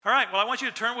All right, well, I want you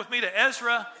to turn with me to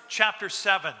Ezra chapter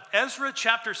 7. Ezra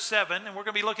chapter 7, and we're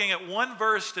going to be looking at one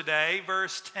verse today,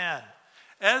 verse 10.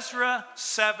 Ezra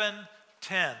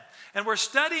 7:10. And we're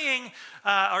studying,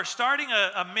 or starting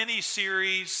a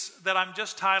mini-series that I'm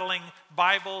just titling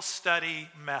Bible Study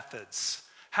Methods.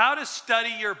 How to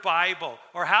study your Bible,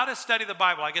 or how to study the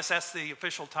Bible. I guess that's the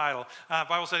official title.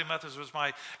 Bible Study Methods was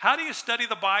how do you study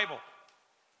the Bible?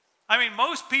 I mean,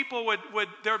 most people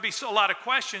there would be a lot of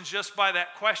questions just by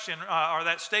that question or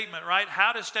that statement, right?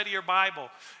 How to study your Bible.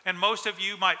 And most of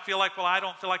you might feel like, well, I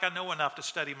don't feel like I know enough to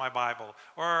study my Bible.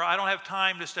 Or I don't have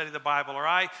time to study the Bible. Or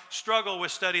I struggle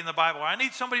with studying the Bible. Or I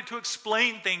need somebody to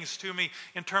explain things to me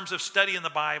in terms of studying the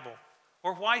Bible.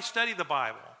 Or why study the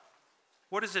Bible?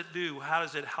 What does it do? How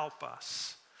does it help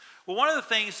us? Well, one of the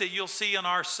things that you'll see on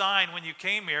our sign when you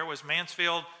came here was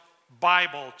Mansfield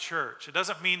Bible Church. It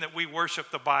doesn't mean that we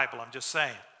worship the Bible, I'm just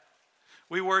saying.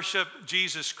 We worship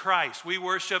Jesus Christ. We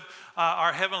worship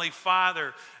our Heavenly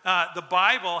Father. The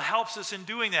Bible helps us in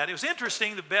doing that. It was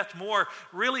interesting that Beth Moore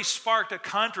really sparked a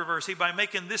controversy by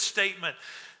making this statement: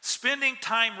 spending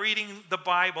time reading the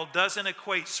Bible doesn't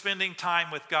equate spending time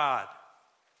with God.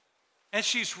 And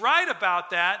she's right about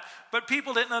that, but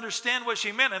people didn't understand what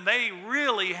she meant, and they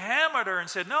really hammered her and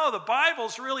said, no, the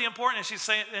Bible's really important.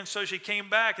 And so she came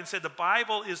back and said, the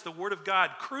Bible is the Word of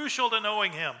God, crucial to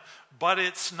knowing Him, but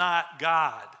it's not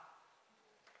God.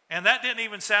 And that didn't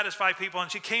even satisfy people. And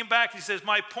she came back and she says,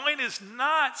 my point is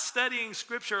not studying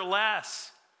Scripture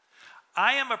less.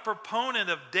 I am a proponent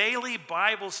of daily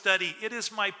Bible study. It is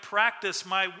my practice,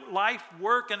 my life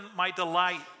work, and my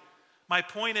delight. My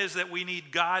point is that we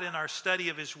need God in our study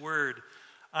of His Word.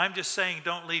 I'm just saying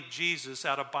don't leave Jesus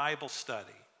out of Bible study.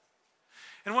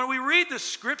 And when we read the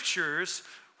Scriptures,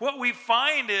 what we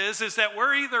find is that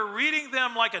we're either reading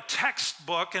them like a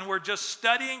textbook and we're just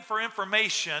studying for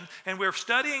information, and we're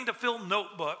studying to fill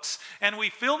notebooks, and we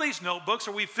fill these notebooks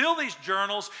or we fill these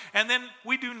journals, and then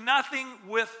we do nothing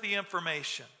with the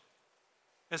information.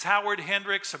 As Howard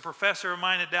Hendricks, a professor of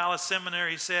mine at Dallas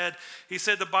Seminary, said, he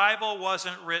said, the Bible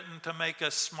wasn't written to make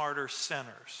us smarter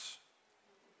sinners,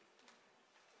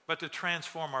 but to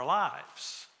transform our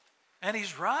lives. And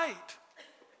he's right.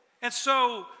 And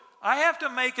so I have to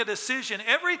make a decision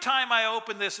every time I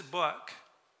open this book,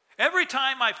 every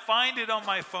time I find it on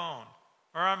my phone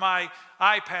or on my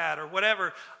iPad or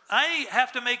whatever. I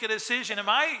have to make a decision. Am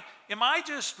I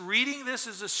just reading this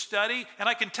as a study? And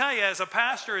I can tell you, as a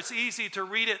pastor, it's easy to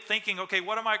read it thinking, okay,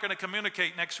 what am I going to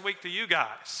communicate next week to you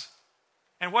guys?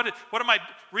 And what am I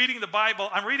reading the Bible?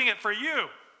 I'm reading it for you.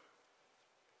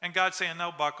 And God's saying,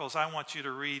 no, Buckles, I want you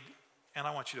to read and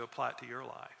I want you to apply it to your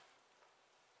life,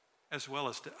 as well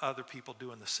as to other people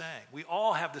doing the same. We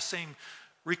all have the same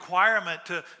requirement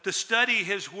to study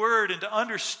His Word and to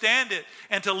understand it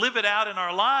and to live it out in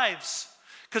our lives.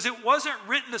 Because it wasn't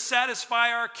written to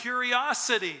satisfy our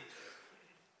curiosity.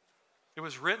 It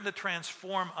was written to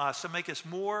transform us, to make us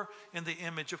more in the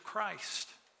image of Christ.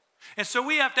 And so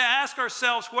we have to ask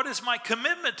ourselves, what is my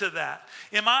commitment to that?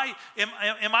 Am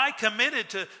I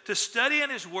committed to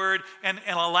studying His Word and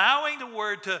allowing the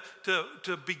Word to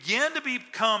begin to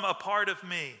become a part of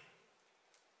me?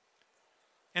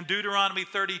 In Deuteronomy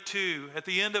 32, at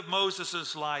the end of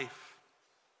Moses' life,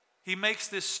 he makes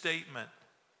this statement: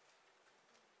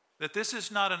 that this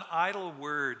is not an idle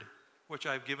word which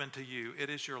I've given to you. It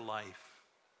is your life.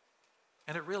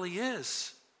 And it really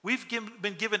is. We've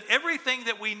been given everything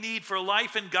that we need for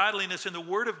life and godliness in the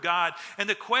Word of God. And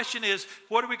the question is,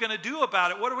 what are we going to do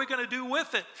about it? What are we going to do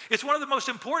with it? It's one of the most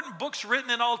important books written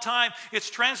in all time.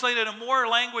 It's translated in more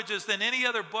languages than any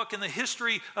other book in the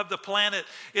history of the planet.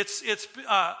 It's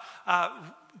been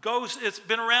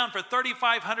around for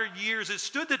 3,500 years. It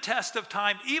stood the test of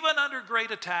time, even under great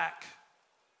attack.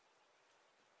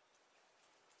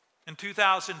 In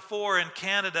 2004 in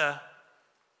Canada,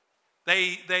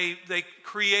 they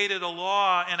created a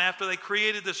law, and after they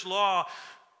created this law,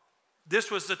 this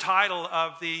was the title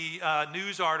of the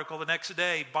news article the next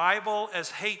day: Bible as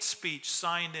hate speech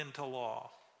signed into law.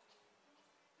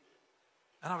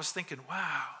 And I was thinking,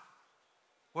 wow,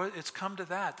 well, it's come to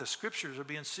that. The Scriptures are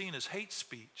being seen as hate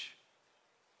speech.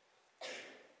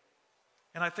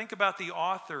 And I think about the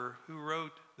author who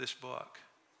wrote this book.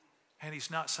 And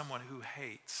he's not someone who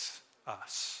hates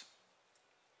us.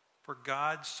 For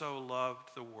God so loved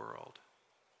the world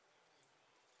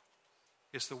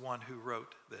is the one who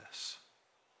wrote this.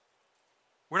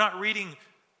 We're not reading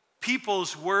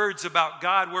people's words about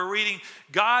God. We're reading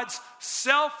God's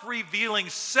self-revealing,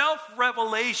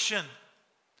 self-revelation,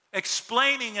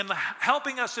 explaining and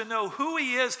helping us to know who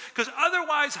He is. Because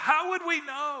otherwise, how would we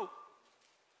know?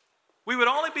 We would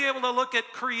only be able to look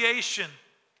at creation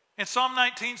And Psalm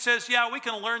 19 says, yeah, we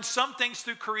can learn some things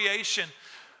through creation,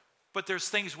 but there's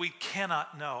things we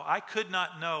cannot know. I could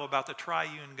not know about the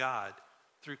triune God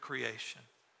through creation.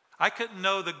 I couldn't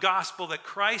know the gospel that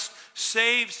Christ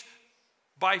saves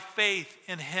by faith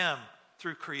in him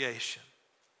through creation.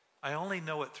 I only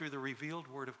know it through the revealed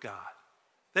word of God,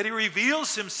 that he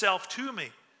reveals himself to me.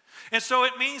 And so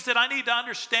it means that I need to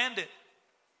understand it.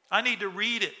 I need to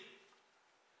read it.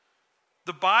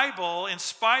 The Bible, in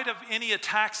spite of any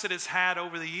attacks that it's had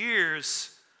over the years,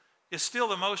 is still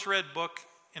the most read book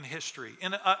in history.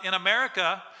 In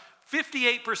America,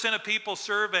 58% of people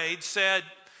surveyed said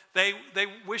they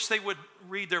wish they would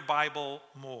read their Bible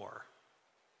more.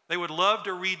 They would love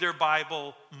to read their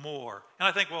Bible more. And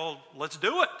I think, well, let's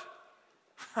do it.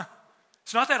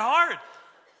 It's not that hard.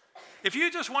 If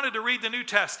you just wanted to read the New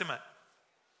Testament,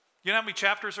 you know how many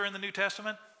chapters are in the New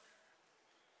Testament?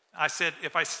 I said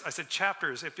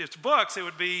chapters. If it's books, it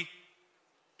would be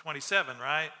 27,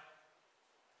 right?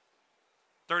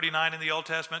 39 in the Old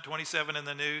Testament, 27 in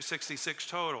the New, 66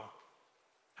 total.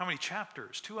 How many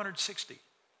chapters? 260.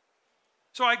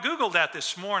 So I Googled that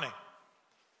this morning.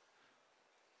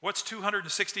 What's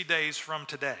 260 days from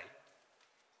today?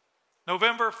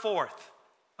 November 4th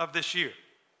of this year.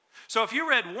 So if you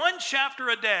read one chapter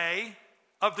a day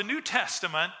of the New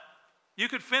Testament, you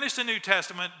could finish the New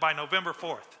Testament by November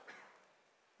 4th.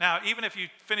 Now, even if you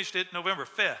finished it November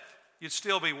 5th, you'd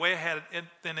still be way ahead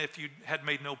than if you had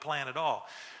made no plan at all.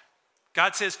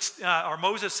 God says, or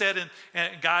Moses said,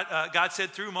 and God said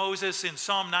through Moses in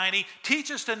Psalm 90,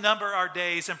 teach us to number our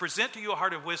days and present to you a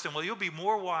heart of wisdom. Well, you'll be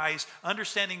more wise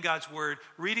understanding God's word,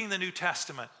 reading the New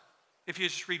Testament, if you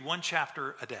just read one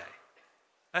chapter a day.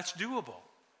 That's doable.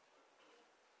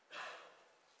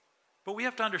 But we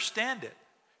have to understand it.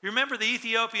 You remember the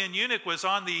Ethiopian eunuch was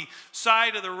on the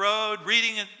side of the road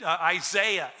reading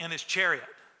Isaiah in his chariot.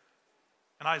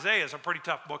 And Isaiah is a pretty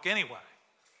tough book anyway.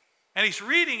 And he's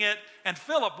reading it, and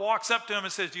Philip walks up to him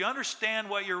and says, do you understand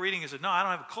what you're reading? He said, no, I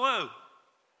don't have a clue.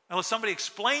 Unless somebody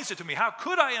explains it to me, how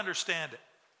could I understand it?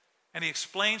 And he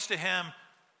explains to him,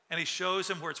 and he shows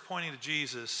him where it's pointing to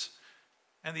Jesus,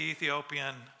 and the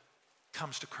Ethiopian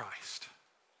comes to Christ.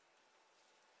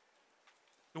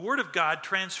 The Word of God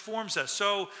transforms us.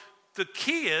 So the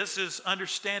key is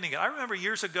understanding it. I remember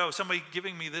years ago somebody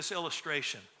giving me this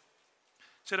illustration.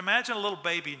 He said, imagine a little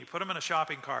baby and you put him in a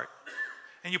shopping cart.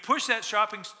 And you push that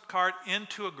shopping cart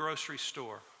into a grocery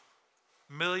store.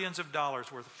 Millions of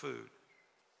dollars worth of food.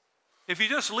 If you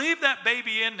just leave that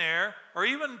baby in there, or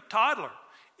even toddler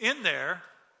in there,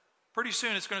 pretty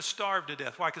soon it's going to starve to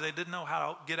death. Why? Because they didn't know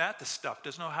how to get at the stuff.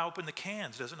 Doesn't know how to open the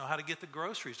cans. Doesn't know how to get the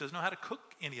groceries. Doesn't know how to cook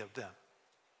any of them.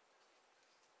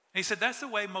 And he said, that's the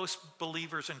way most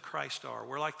believers in Christ are.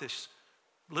 We're like this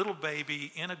little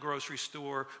baby in a grocery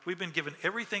store. We've been given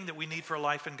everything that we need for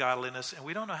life and godliness, and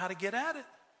we don't know how to get at it.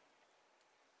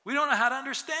 We don't know how to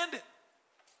understand it.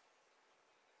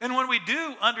 And when we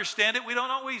do understand it, we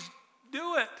don't always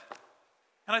do it.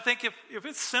 And I think if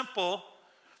it's simple,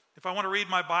 if I want to read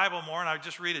my Bible more and I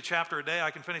just read a chapter a day,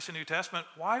 I can finish the New Testament,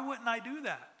 why wouldn't I do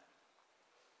that?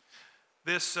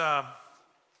 This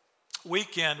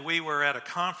weekend, we were at a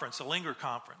conference, a Linger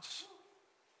conference.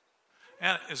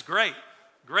 And it was great.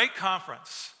 Great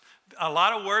conference. A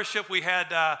lot of worship. We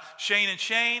had Shane and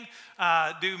Shane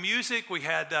do music. We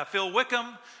had Phil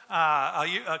Wickham.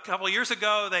 A couple of years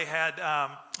ago, they had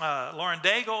Lauren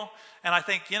Daigle. And I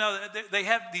think, they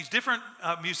have these different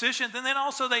musicians. And then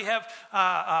also they have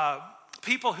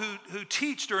people who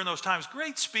teach during those times.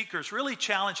 Great speakers, really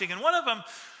challenging. And one of them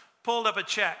pulled up a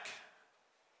check.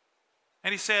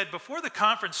 And he said, before the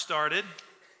conference started,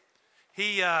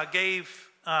 he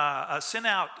sent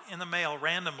out in the mail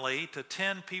randomly to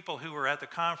 10 people who were at the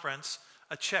conference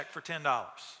a check for $10.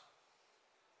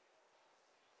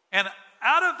 And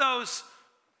out of those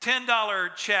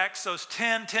 $10 checks, those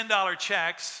 $10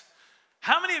 checks,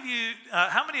 how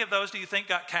many of those do you think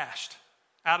got cashed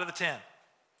out of the 10?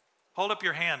 Hold up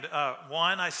your hand.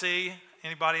 One, I see.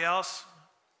 Anybody else?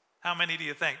 How many do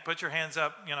you think? Put your hands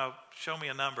up, show me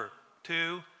a number.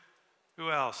 2, who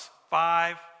else?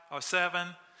 5, 7.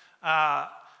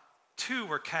 2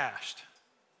 were cashed.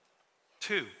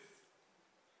 2.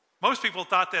 Most people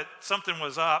thought that something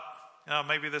was up.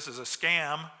 Maybe this is a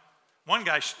scam. One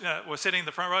guy was sitting in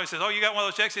the front row. He says, oh, you got one of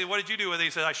those checks? He said, what did you do with it?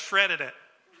 He said, I shredded it.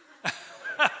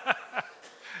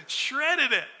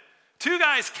 Shredded it. 2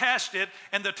 guys cashed it,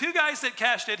 and the 2 guys that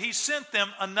cashed it, he sent them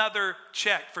another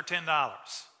check for $10,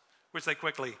 which they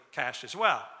quickly cashed as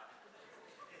well.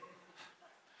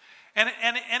 And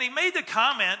he made the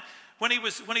comment when he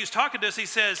was talking to us. He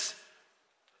says,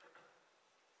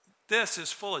 "This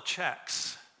is full of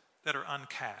checks that are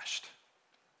uncashed."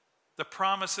 the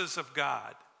promises of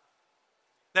God.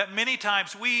 That many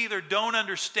times we either don't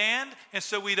understand, and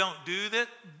so we don't do that,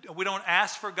 we don't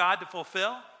ask for God to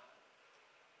fulfill.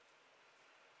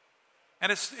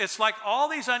 And it's like all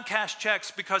these uncashed checks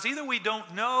because either we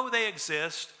don't know they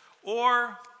exist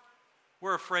or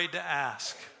we're afraid to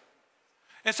ask.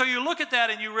 And so you look at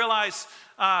that and you realize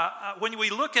when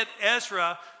we look at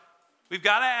Ezra, we've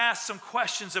got to ask some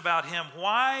questions about him.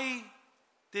 Why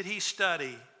did he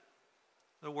study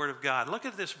the Word of God? Look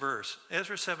at this verse,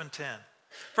 Ezra 7:10.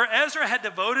 For Ezra had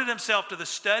devoted himself to the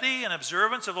study and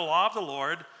observance of the law of the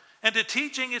Lord and to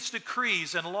teaching its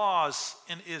decrees and laws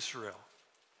in Israel.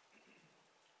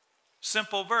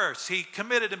 Simple verse. He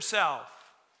committed himself.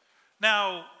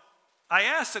 Now, I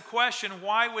asked the question,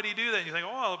 why would he do that? And you think,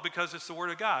 oh, because it's the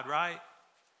Word of God, right?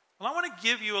 Well, I want to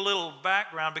give you a little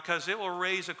background because it will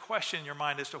raise a question in your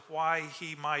mind as to why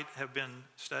he might have been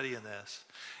studying this.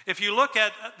 If you look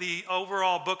at the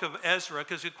overall book of Ezra,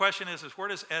 because the question is where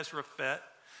does Ezra fit?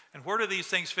 And where do these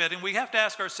things fit? And we have to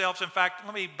ask ourselves, in fact,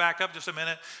 let me back up just a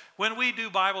minute. When we do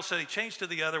Bible study, change to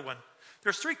the other one.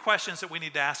 There's 3 questions that we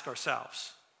need to ask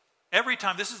ourselves. Every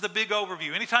time, this is the big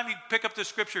overview. Anytime you pick up the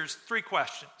scriptures, 3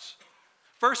 questions.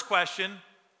 First question,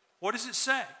 what does it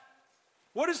say?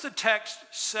 What does the text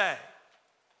say?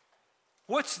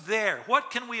 What's there?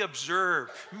 What can we observe?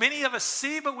 Many of us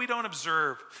see, but we don't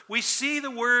observe. We see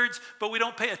the words, but we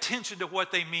don't pay attention to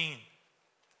what they mean.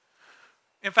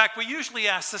 In fact, we usually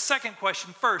ask the second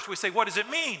question first. We say, what does it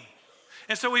mean?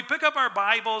 And so we pick up our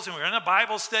Bibles, and we're in a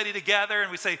Bible study together,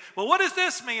 and we say, well, what does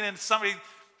this mean? And somebody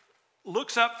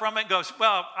looks up from it and goes,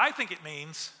 well, I think it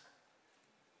means,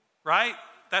 right?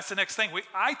 That's the next thing.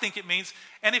 I think it means.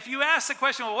 And if you ask the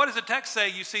question, well, what does the text say?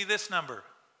 You see this number.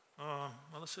 Well,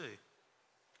 let's see.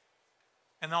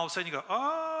 And then all of a sudden you go,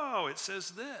 oh, it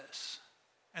says this.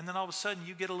 And then all of a sudden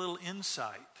you get a little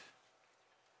insight.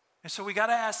 And so we got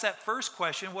to ask that first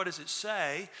question, what does it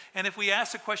say? And if we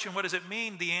ask the question, what does it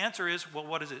mean? The answer is, well,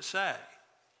 what does it say?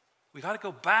 We got to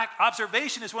go back.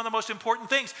 Observation is one of the most important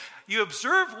things. You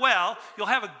observe well, you'll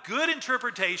have a good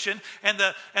interpretation, and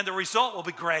the result will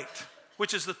be great.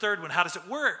 Which is the third one. How does it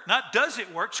work? Not does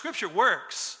it work. Scripture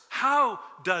works. How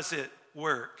does it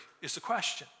work is the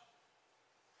question.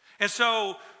 And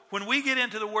so when we get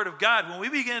into the Word of God, when we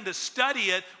begin to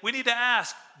study it, we need to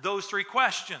ask those 3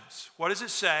 questions. What does it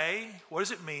say? What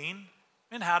does it mean?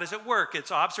 And how does it work?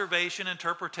 It's observation,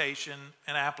 interpretation,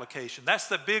 and application. That's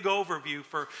the big overview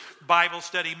for Bible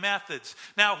study methods.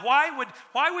 Now, why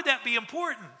would that be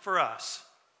important for us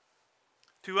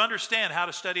to understand how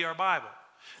to study our Bible?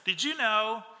 Did you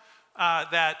know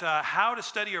that how to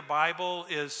study your Bible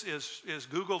is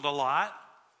Googled a lot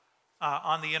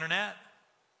on the internet?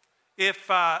 If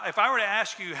I were to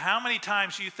ask you how many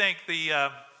times you think the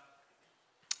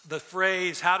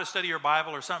phrase "how to study your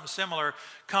Bible" or something similar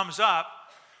comes up,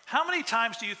 how many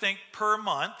times do you think per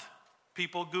month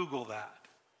people Google that?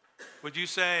 Would you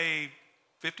say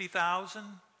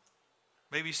 50,000?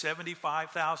 Maybe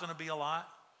 75,000 would be a lot?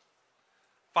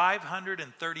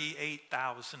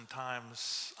 538,000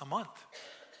 times a month.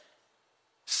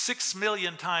 6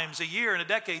 million times a year in a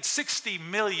decade, 60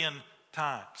 million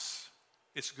times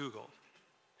it's Googled.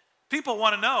 People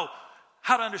want to know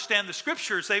how to understand the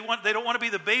scriptures. They don't want to be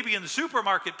the baby in the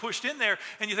supermarket pushed in there.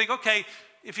 And you think, okay,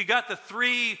 if you got the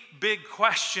 3 big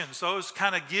questions, those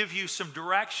kind of give you some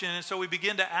direction. And so we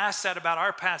begin to ask that about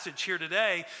our passage here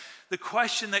today. The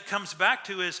question that comes back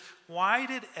to is, why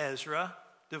did Ezra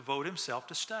devote himself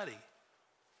to study?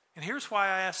 And here's why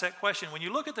I ask that question. When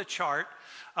you look at the chart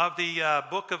of the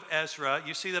book of Ezra,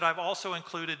 you see that I've also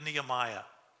included Nehemiah.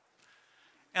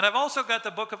 And I've also got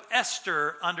the book of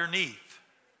Esther underneath.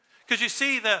 Because you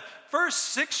see, the first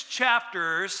 6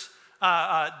 chapters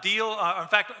in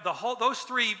fact, those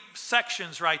 3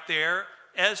 sections right there,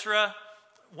 Ezra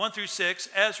 1 through 6,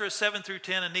 Ezra 7 through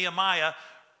 10, and Nehemiah,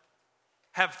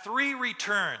 have 3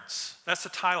 returns. That's the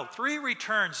title, 3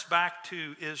 returns back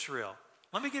to Israel.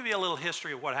 Let me give you a little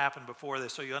history of what happened before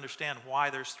this so you understand why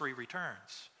there's 3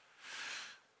 returns.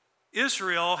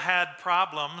 Israel had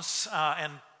problems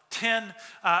and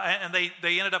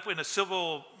they ended up in a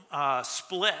civil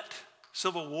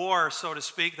war, so to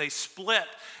speak. They split,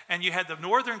 and you had the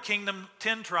northern kingdom,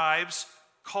 10 tribes,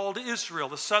 called Israel,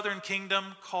 the southern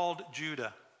kingdom called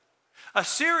Judah.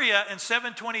 Assyria in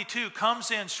 722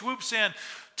 comes in, swoops in,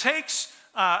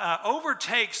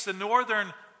 overtakes the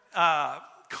northern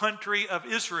country of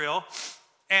Israel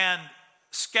and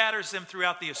scatters them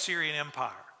throughout the Assyrian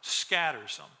Empire,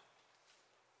 scatters them,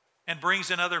 and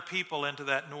brings in other people into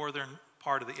that northern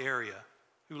part of the area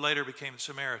who later became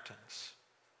Samaritans.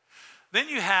 Then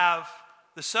you have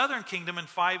the southern kingdom in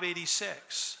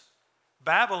 586.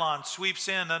 Babylon sweeps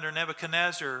in under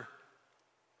Nebuchadnezzar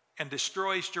and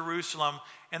destroys Jerusalem.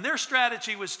 And their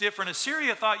strategy was different.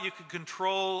 Assyria thought you could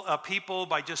control a people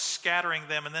by just scattering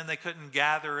them, and then they couldn't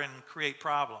gather and create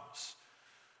problems.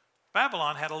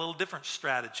 Babylon had a little different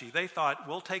strategy. They thought,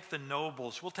 we'll take the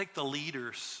nobles, we'll take the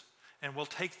leaders, and we'll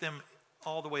take them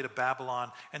all the way to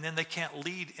Babylon, and then they can't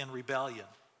lead in rebellion.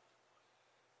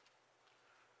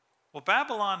 Well,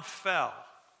 Babylon fell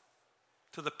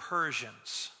to the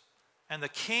Persians, and the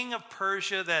king of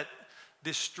Persia that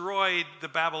destroyed the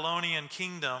Babylonian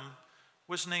kingdom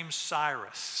was named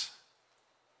Cyrus.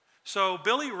 So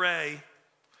Billy Ray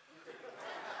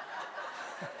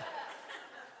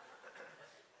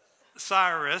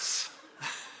Cyrus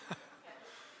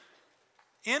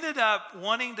ended up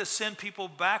wanting to send people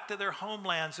back to their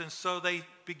homelands, and so they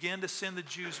began to send the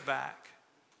Jews back.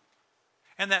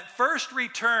 And that first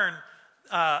return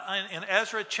in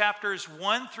Ezra chapters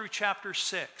 1 through chapter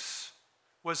 6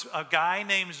 was a guy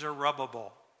named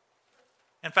Zerubbabel.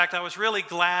 In fact, I was really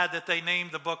glad that they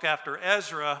named the book after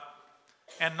Ezra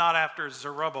and not after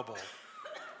Zerubbabel.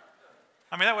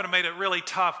 I mean, that would have made it really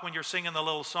tough when you're singing the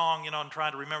little song, and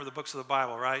trying to remember the books of the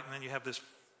Bible, right? And then you have this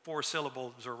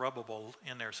 4-syllable Zerubbabel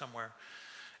in there somewhere.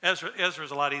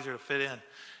 Ezra's a lot easier to fit in.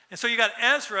 And so you got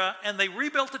Ezra, and they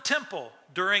rebuilt the temple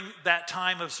during that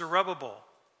time of Zerubbabel.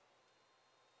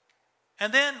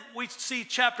 And then we see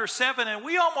chapter 7, and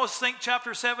we almost think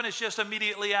chapter 7 is just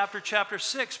immediately after chapter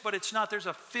 6, but it's not. There's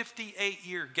a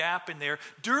 58-year gap in there,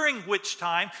 during which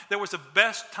time there was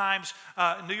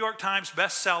a New York Times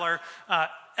bestseller,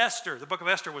 Esther. The book of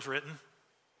Esther was written.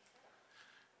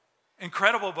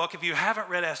 Incredible book. If you haven't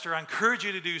read Esther, I encourage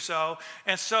you to do so.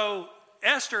 And so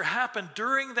Esther happened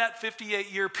during that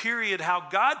 58-year period, how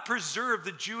God preserved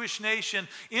the Jewish nation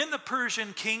in the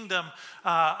Persian kingdom,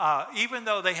 even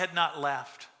though they had not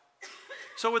left.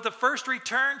 So with the first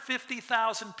return,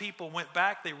 50,000 people went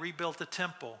back. They rebuilt the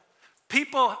temple.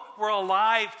 People were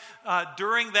alive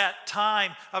during that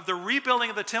time of the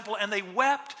rebuilding of the temple, and they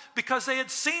wept because they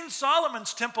had seen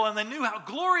Solomon's temple, and they knew how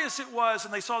glorious it was,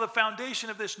 and they saw the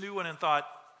foundation of this new one and thought,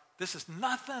 this is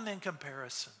nothing in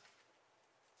comparison.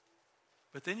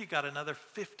 But then you got another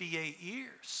 58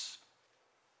 years.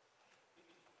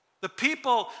 The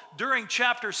people during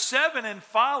chapter 7 and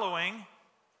following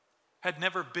had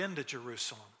never been to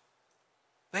Jerusalem.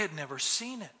 They had never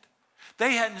seen it.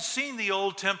 They hadn't seen the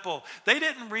old temple. They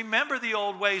didn't remember the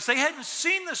old ways. They hadn't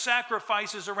seen the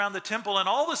sacrifices around the temple and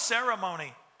all the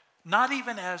ceremony. Not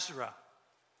even Ezra.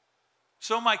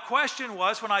 So my question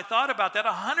was, when I thought about that,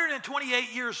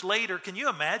 128 years later, can you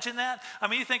imagine that? I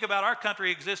mean, you think about our country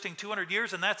existing 200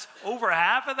 years, and that's over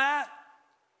half of that?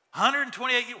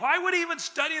 128 years. Why would he even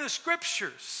study the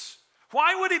scriptures?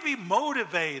 Why would he be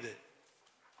motivated?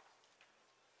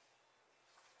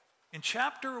 In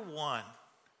chapter 1,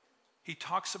 he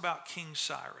talks about King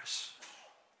Cyrus.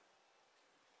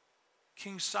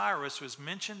 King Cyrus was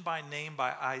mentioned by name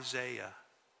by Isaiah.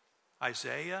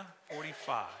 Isaiah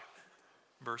 45.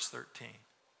 Verse 13.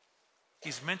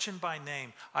 He's mentioned by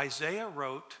name. Isaiah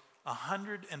wrote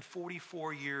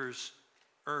 144 years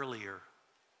earlier.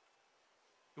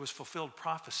 It was fulfilled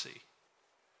prophecy.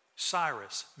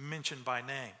 Cyrus, mentioned by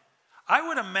name. I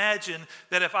would imagine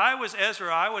that if I was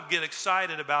Ezra, I would get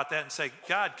excited about that and say,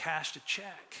 God cashed a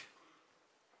check.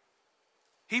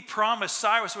 He promised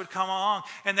Cyrus would come along,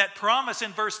 and that promise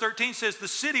in verse 13 says the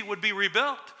city would be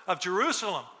rebuilt of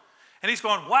Jerusalem. And he's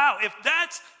going, wow, if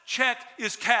that check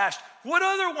is cashed, what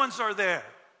other ones are there?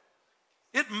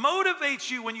 It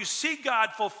motivates you when you see God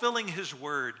fulfilling his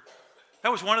word.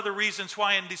 That was one of the reasons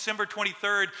why in December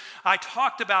 23rd, I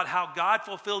talked about how God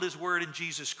fulfilled his word in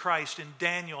Jesus Christ, in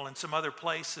Daniel and some other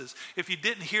places. If you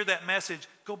didn't hear that message,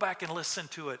 go back and listen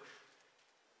to it.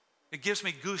 It gives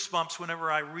me goosebumps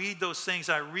whenever I read those things.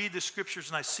 I read the scriptures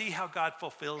and I see how God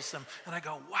fulfills them. And I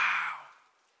go, wow.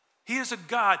 He is a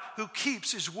God who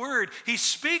keeps his word. He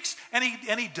speaks and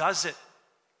he does it.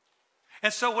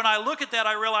 And so when I look at that,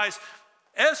 I realize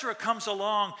Ezra comes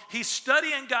along. He's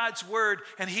studying God's word,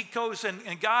 and he goes and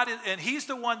he's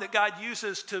the one that God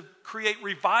uses to create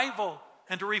revival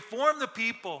and to reform the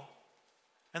people.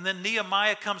 And then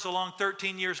Nehemiah comes along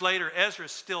 13 years later.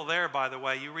 Ezra's still there, by the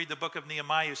way. You read the book of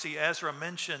Nehemiah, you see Ezra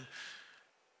mentioned,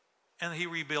 and he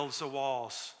rebuilds the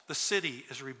walls. The city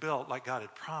is rebuilt like God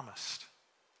had promised.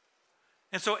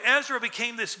 And so Ezra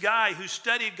became this guy who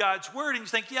studied God's word, and you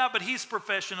think, yeah, but he's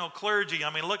professional clergy.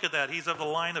 I mean, look at that. He's of the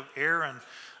line of Aaron,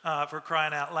 for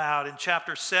crying out loud. In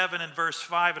chapter 7 and verse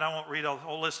 5, and I won't read a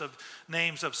whole list of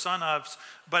names of son-ofs,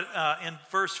 but in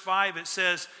verse 5 it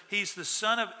says, he's the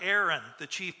son of Aaron, the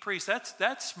chief priest.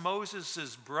 That's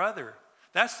Moses' brother.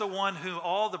 That's the one who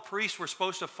all the priests were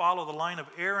supposed to follow, the line of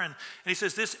Aaron. And he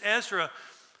says, this Ezra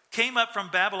came up from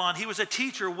Babylon. He was a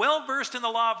teacher, well versed in the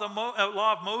law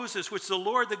of Moses, which the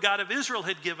Lord, the God of Israel,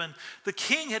 had given. The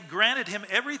king had granted him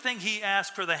everything he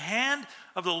asked, for the hand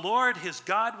of the Lord his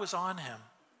God was on him.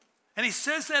 And he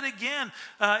says that again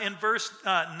in verse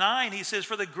 9. He says,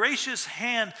 for the gracious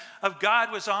hand of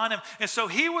God was on him. And so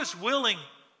he was willing,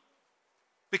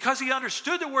 because he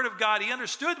understood the word of God, he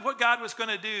understood what God was going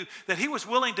to do, that he was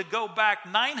willing to go back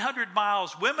 900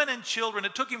 miles, women and children.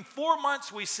 It took him 4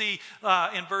 months, we see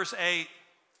in verse 8.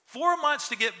 4 months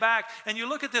to get back. And you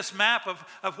look at this map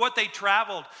of what they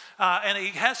traveled. And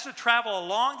he has to travel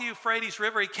along the Euphrates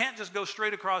River. He can't just go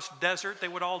straight across desert. They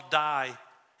would all die.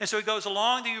 And so he goes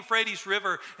along the Euphrates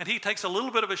River, and he takes a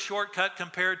little bit of a shortcut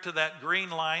compared to that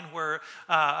green line where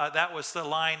that was the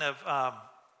line of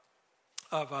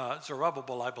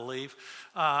Zerubbabel, I believe.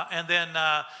 And then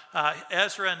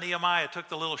Ezra and Nehemiah took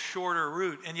the little shorter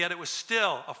route, and yet it was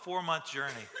still a 4-month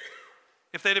journey.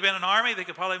 If they'd have been an army, they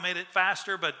could probably have made it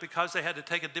faster, but because they had to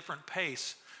take a different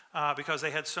pace, because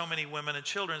they had so many women and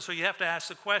children. So you have to ask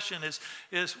the question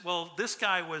well, this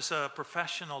guy was a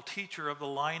professional teacher of the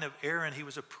line of Aaron. He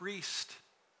was a priest.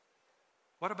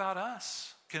 What about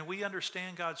us? Can we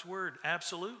understand God's word?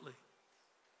 Absolutely.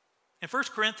 In 1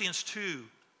 Corinthians 2,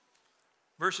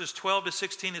 verses 12 to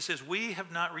 16, it says, we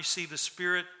have not received the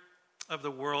spirit of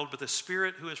the world, but the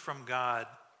Spirit who is from God,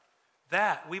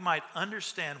 that we might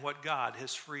understand what God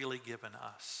has freely given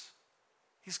us.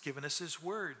 He's given us his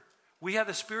word. We have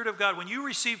the Spirit of God. When you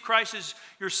receive Christ as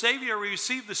your Savior, you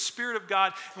receive the Spirit of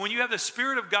God. And when you have the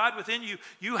Spirit of God within you,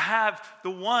 you have the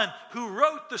one who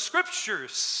wrote the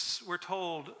Scriptures, we're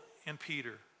told in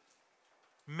Peter.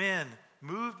 Men,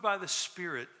 moved by the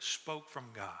Spirit, spoke from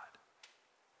God.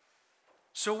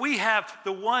 So we have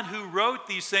the one who wrote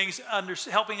these things,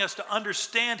 helping us to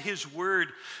understand his word.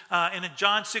 And in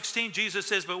John 16, Jesus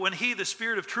says, but when he, the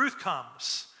Spirit of truth,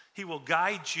 comes, he will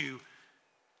guide you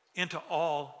into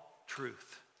all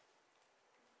truth.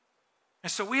 And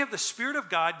so we have the Spirit of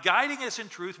God guiding us in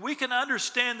truth. We can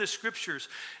understand the Scriptures.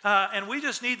 And we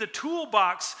just need the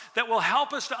toolbox that will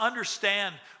help us to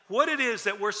understand what it is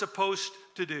that we're supposed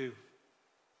to do.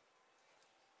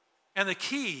 And the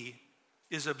key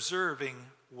is observing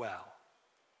well.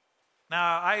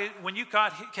 Now, when you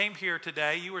came here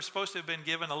today, you were supposed to have been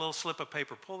given a little slip of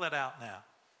paper. Pull that out now.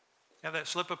 You have that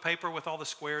slip of paper with all the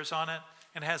squares on it,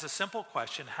 and it has a simple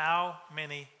question: how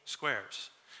many squares?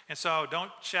 And so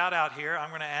don't shout out here. I'm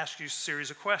going to ask you a series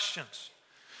of questions.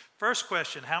 First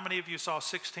question: how many of you saw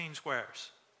 16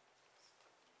 squares?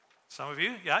 Some of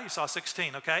you? Yeah, you saw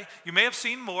 16, okay. You may have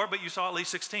seen more, but you saw at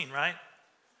least 16, right?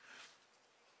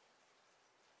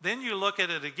 Then you look at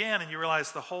it again and you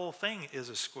realize the whole thing is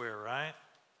a square, right?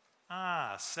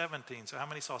 17. So how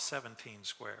many saw 17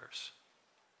 squares?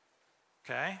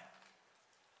 Okay.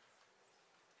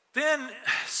 Then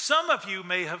some of you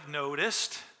may have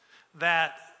noticed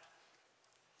that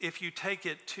if you take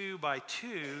it 2 by 2,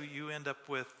 you end up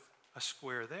with a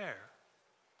square there.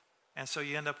 And so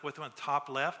you end up with on the top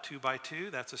left, 2 by 2,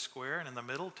 that's a square. And in the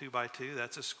middle, 2 by 2,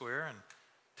 that's a square. And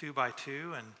 2 by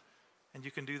 2, and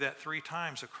you can do that 3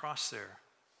 times across there.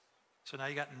 So now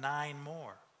you got 9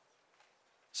 more.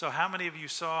 So how many of you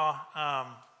saw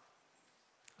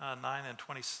 9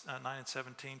 and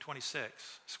 17,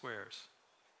 26 squares?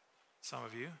 Some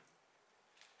of you.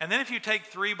 And then if you take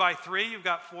 3 by 3, you've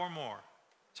got 4 more.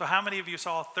 So how many of you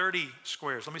saw 30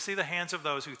 squares? Let me see the hands of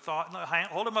those who thought.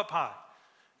 Hold them up high.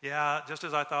 Yeah, just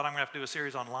as I thought, I'm going to have to do a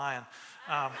series on lion.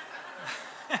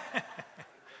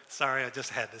 Sorry, I just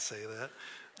had to say that.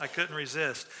 I couldn't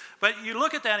resist. But you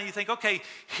look at that and you think, okay,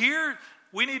 here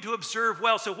we need to observe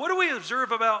well. So what do we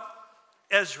observe about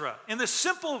Ezra? In this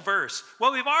simple verse,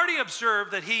 well, we've already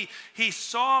observed that he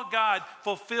saw God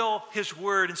fulfill his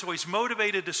word, and so he's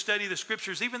motivated to study the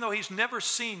Scriptures, even though he's never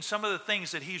seen some of the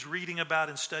things that he's reading about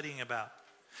and studying about.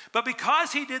 But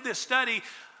because he did this study,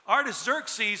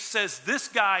 Artaxerxes says, this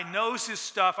guy knows his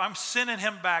stuff. I'm sending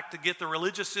him back to get the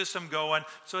religious system going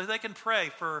so that they can pray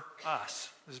for us.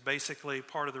 This is basically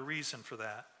part of the reason for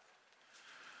that.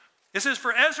 It says,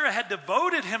 for Ezra had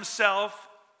devoted himself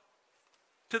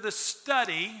to the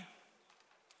study,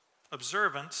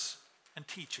 observance, and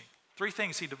teaching. 3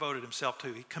 things he devoted himself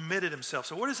to. He committed himself.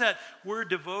 So what does that word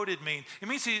devoted mean? It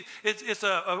means it's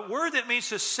a word that means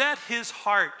to set his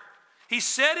heart. He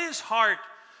set his heart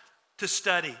to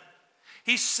study.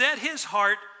 He set his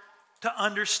heart to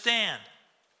understand.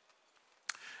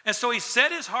 And so he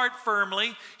set his heart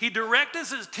firmly. He directed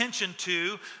his attention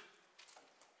to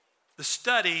the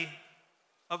study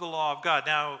of the law of God.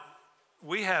 Now,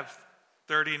 we have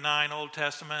 39 Old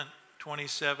Testament,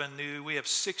 27 new. We have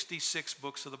 66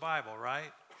 books of the Bible,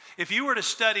 right? If you were to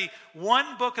study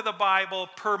one book of the Bible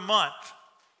per month,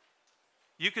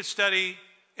 you could study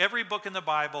every book in the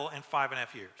Bible in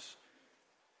 5.5 years,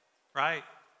 right?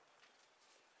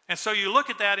 And so you look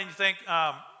at that and you think,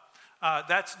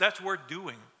 that's worth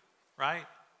doing, right?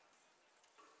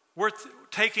 Worth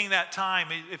taking that time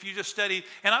if you just study.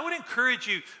 And I would encourage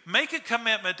you, make a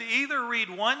commitment to either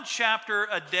read one chapter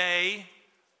a day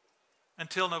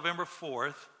until November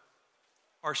 4th,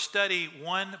 or study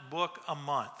one book a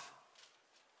month.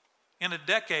 In a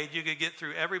decade, you could get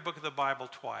through every book of the Bible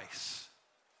twice,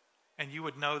 and you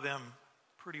would know them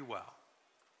pretty well.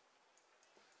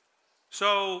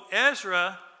 So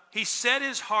Ezra, he set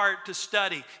his heart to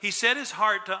study. He set his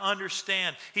heart to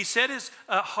understand. He set his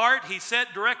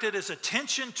directed his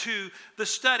attention to the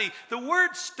study. The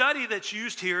word study that's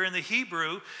used here in the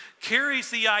Hebrew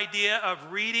carries the idea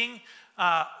of reading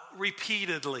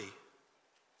repeatedly.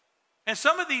 And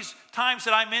some of these times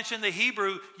that I mentioned the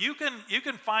Hebrew, you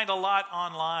can find a lot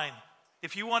online.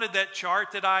 If you wanted that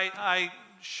chart that I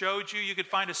showed you, you could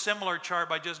find a similar chart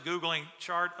by just Googling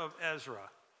chart of Ezra.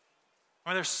 I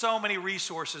mean, there's so many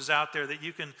resources out there that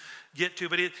you can get to,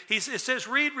 but it says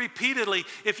read repeatedly.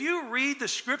 If you read the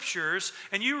scriptures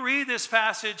and you read this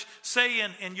passage, say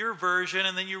in your version,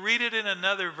 and then you read it in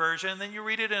another version, and then you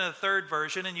read it in a third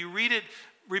version, and you read it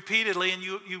repeatedly, and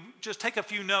you just take a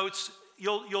few notes,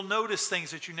 you'll notice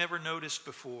things that you never noticed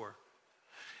before.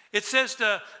 It says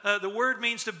the word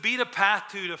means to beat a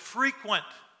path to frequent.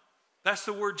 That's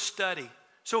the word study.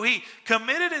 So he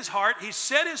committed his heart, he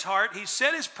set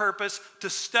his purpose to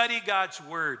study God's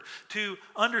word, to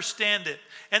understand it.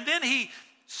 And then he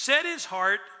set his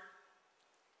heart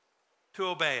to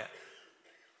obey it.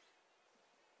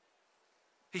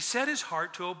 He set his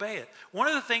heart to obey it. One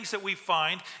of the things that we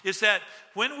find is that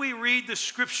when we read the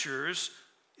scriptures,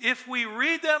 if we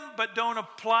read them but don't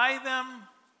apply them,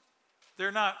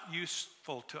 they're not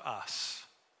useful to us.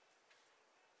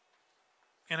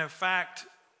 And in fact,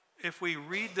 if we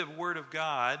read the Word of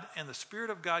God and the Spirit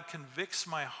of God convicts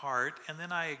my heart and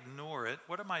then I ignore it,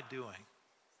 what am I doing?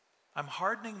 I'm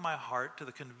hardening my heart to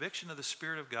the conviction of the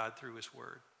Spirit of God through His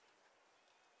Word.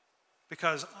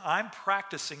 Because I'm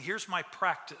practicing, here's my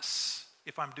practice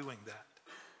if I'm doing that.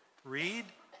 Read,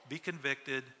 be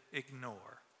convicted,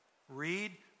 ignore.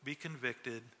 Read, be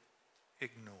convicted,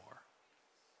 ignore.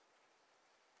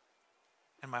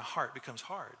 And my heart becomes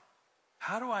hard.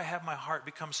 How do I have my heart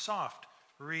become soft?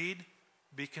 Read,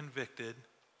 be convicted,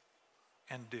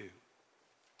 and do.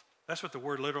 That's what the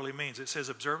word literally means. It says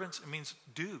observance. It means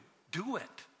do. Do it.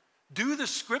 Do the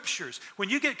scriptures. When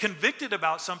you get convicted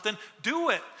about something,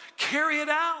 do it. Carry it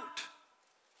out.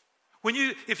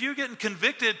 If you're getting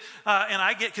convicted, and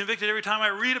I get convicted every time I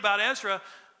read about Ezra,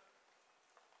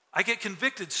 I get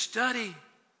convicted. Study,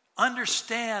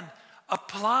 understand,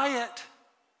 apply it.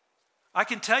 I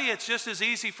can tell you it's just as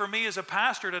easy for me as a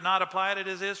pastor to not apply it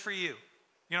as it is for you.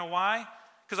 You know why?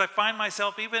 Because I find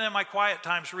myself, even in my quiet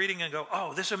times, reading and go,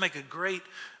 oh, this would make a great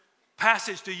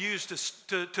passage to use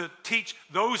to teach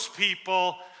those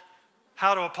people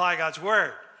how to apply God's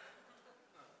word.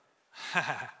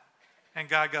 And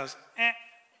God goes,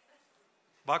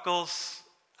 Buckles,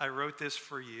 I wrote this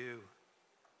for you.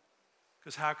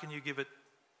 Because how can you give it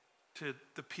to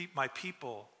my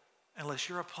people unless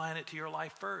you're applying it to your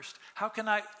life first? How can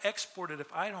I export it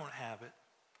if I don't have it?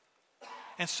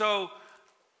 And so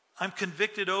I'm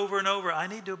convicted over and over. I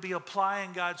need to be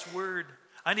applying God's word.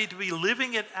 I need to be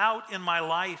living it out in my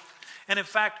life. And in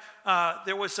fact,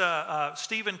 there was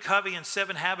Stephen Covey in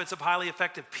 7 Habits of Highly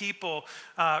Effective People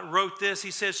wrote this.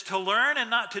 He says, to learn and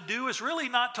not to do is really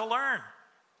not to learn.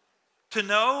 To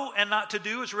know and not to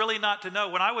do is really not to know.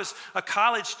 When I was a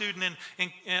college student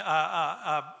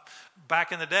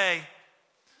back in the day,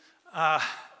 I'm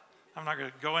not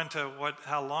going to go into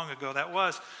how long ago that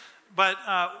was. But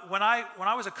when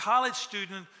I was a college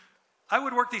student, I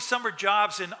would work these summer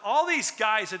jobs, and all these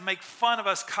guys would make fun of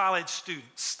us college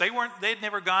students. They'd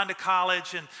never gone to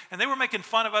college, and they were making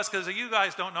fun of us because you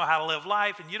guys don't know how to live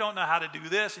life, and you don't know how to do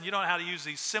this, and you don't know how to use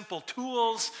these simple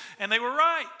tools. And they were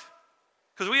right,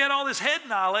 because we had all this head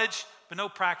knowledge, but no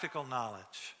practical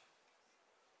knowledge.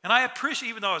 And I appreciate,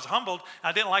 even though I was humbled,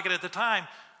 I didn't like it at the time,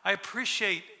 I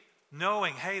appreciate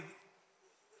knowing, hey,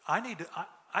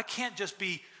 I can't just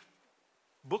be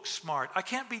book smart. I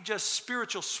can't be just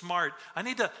spiritual smart. I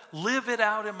need to live it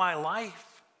out in my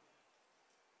life.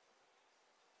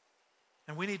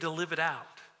 And we need to live it out.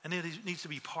 And it needs to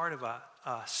be part of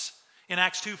us. In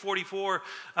Acts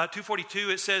 2:42,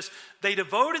 it says, they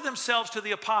devoted themselves to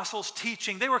the apostles'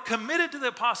 teaching. They were committed to the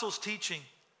apostles' teaching.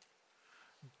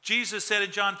 Jesus said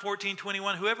in John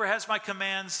 14:21, whoever has my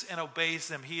commands and obeys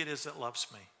them, he it is that loves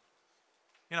me.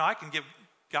 You know, I can give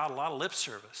God a lot of lip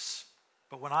service,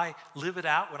 but when I live it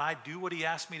out, when I do what he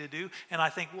asked me to do, and I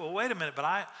think, well, wait a minute, but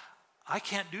I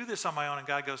can't do this on my own, and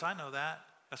God goes, I know that.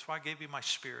 That's why I gave you my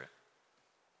Spirit,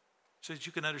 so that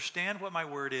you can understand what my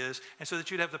word is, and so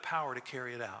that you'd have the power to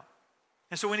carry it out.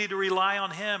 And so we need to rely on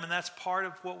him, and that's part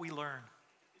of what we learn.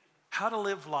 How to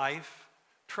live life,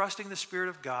 trusting the Spirit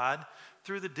of God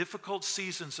through the difficult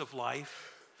seasons of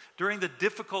life, during the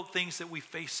difficult things that we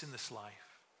face in this life.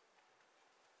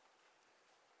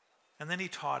 And then he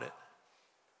taught it.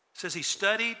 It says he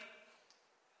studied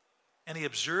and he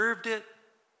observed it.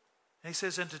 And he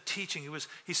says into teaching.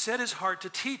 He set his heart to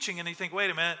teaching. And you think, wait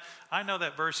a minute, I know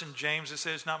that verse in James that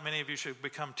says not many of you should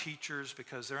become teachers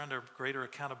because they're under greater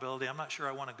accountability. I'm not sure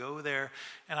I want to go there.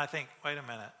 And I think, wait a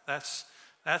minute,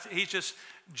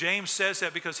 James says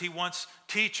that because he wants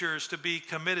teachers to be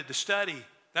committed to study.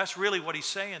 That's really what he's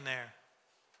saying there.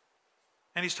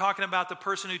 And he's talking about the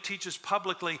person who teaches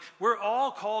publicly. We're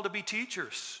all called to be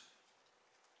teachers.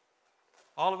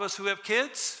 All of us who have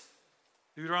kids,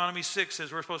 Deuteronomy 6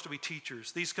 says we're supposed to be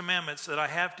teachers. These commandments that I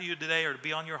have to you today are to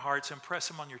be on your hearts. Impress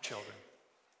them on your children.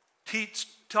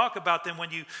 Talk about them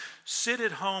when you sit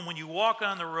at home, when you walk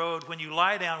on the road, when you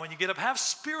lie down, when you get up. Have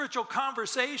spiritual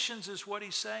conversations is what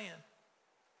he's saying.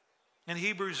 In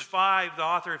Hebrews 5, the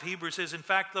author of Hebrews says, in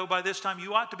fact, though by this time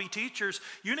you ought to be teachers,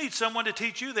 you need someone to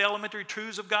teach you the elementary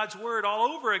truths of God's word all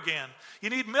over again.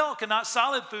 You need milk and not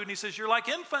solid food. And he says, you're like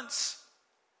infants.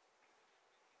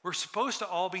 We're supposed to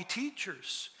all be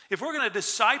teachers. If we're going to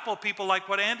disciple people like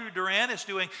what Andrew Duran is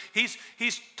doing, he's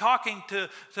talking to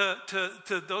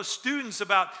those students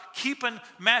about keeping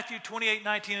Matthew 28,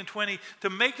 19, and 20, to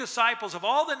make disciples of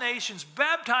all the nations,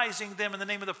 baptizing them in the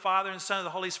name of the Father and the Son and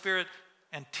the Holy Spirit,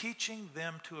 and teaching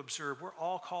them to observe. We're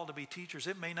all called to be teachers.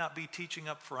 It may not be teaching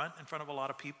up front in front of a lot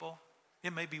of people.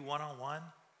 It may be one-on-one.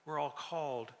 We're all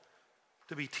called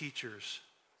to be teachers,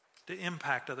 to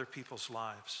impact other people's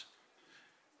lives.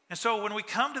 And so when we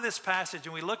come to this passage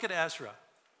and we look at Ezra,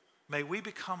 may we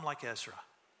become like Ezra.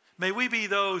 May we be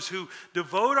those who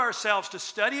devote ourselves to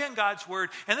studying God's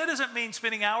word. And that doesn't mean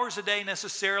spending hours a day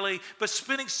necessarily, but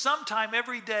spending some time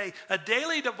every day, a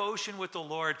daily devotion with the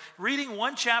Lord, reading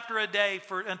one chapter a day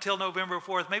until November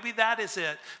 4th. Maybe that is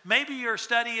it. Maybe your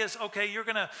study is, okay, you're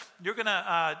gonna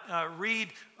read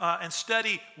and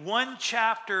study one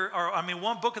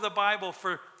book of the Bible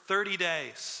for 30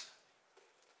 days.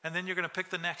 And then you're going to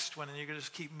pick the next one and you're going to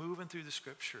just keep moving through the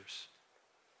scriptures.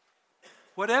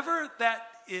 Whatever that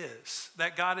is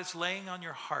that God is laying on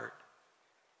your heart,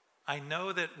 I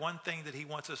know that one thing that he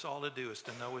wants us all to do is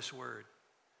to know his word.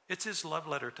 It's his love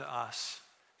letter to us.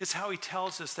 It's how he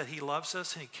tells us that he loves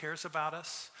us and he cares about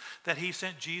us, that he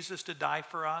sent Jesus to die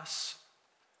for us.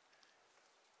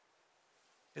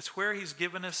 It's where he's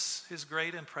given us his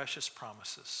great and precious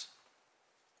promises.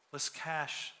 Let's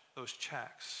cash those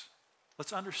checks.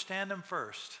 Let's understand them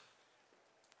first,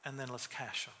 and then let's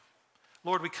cash them.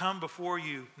 Lord, we come before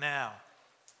you now.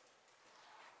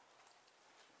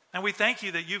 And we thank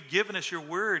you that you've given us your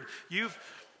word. You've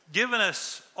given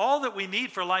us all that we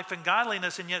need for life and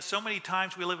godliness, and yet so many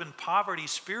times we live in poverty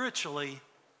spiritually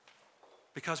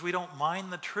because we don't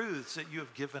mind the truths that you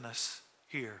have given us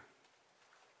here.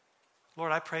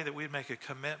 Lord, I pray that we'd make a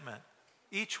commitment,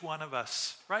 each one of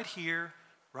us, right here,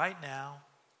 right now,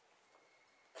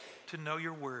 to know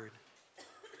your word.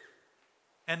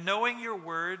 And knowing your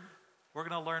word, we're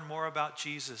going to learn more about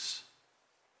Jesus.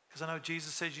 Because I know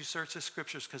Jesus says you search the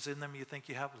scriptures because in them you think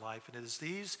you have life. And it is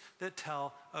these that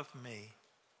tell of me.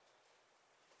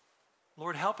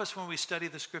 Lord, help us when we study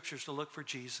the scriptures to look for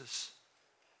Jesus.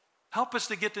 Help us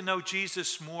to get to know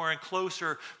Jesus more and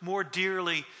closer, more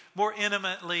dearly, more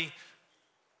intimately.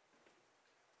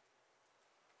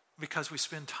 Because we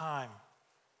spend time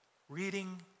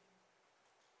reading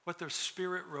what the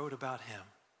Spirit wrote about him.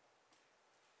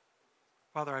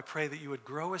 Father, I pray that you would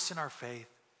grow us in our faith,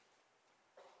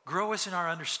 grow us in our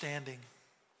understanding,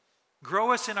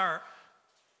 grow us in our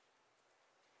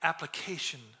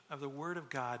application of the Word of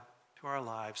God to our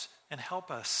lives, and help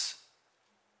us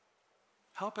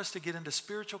to get into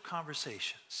spiritual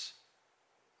conversations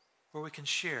where we can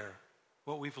share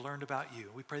what we've learned about you.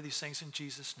 We pray these things in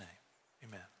Jesus' name.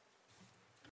 Amen.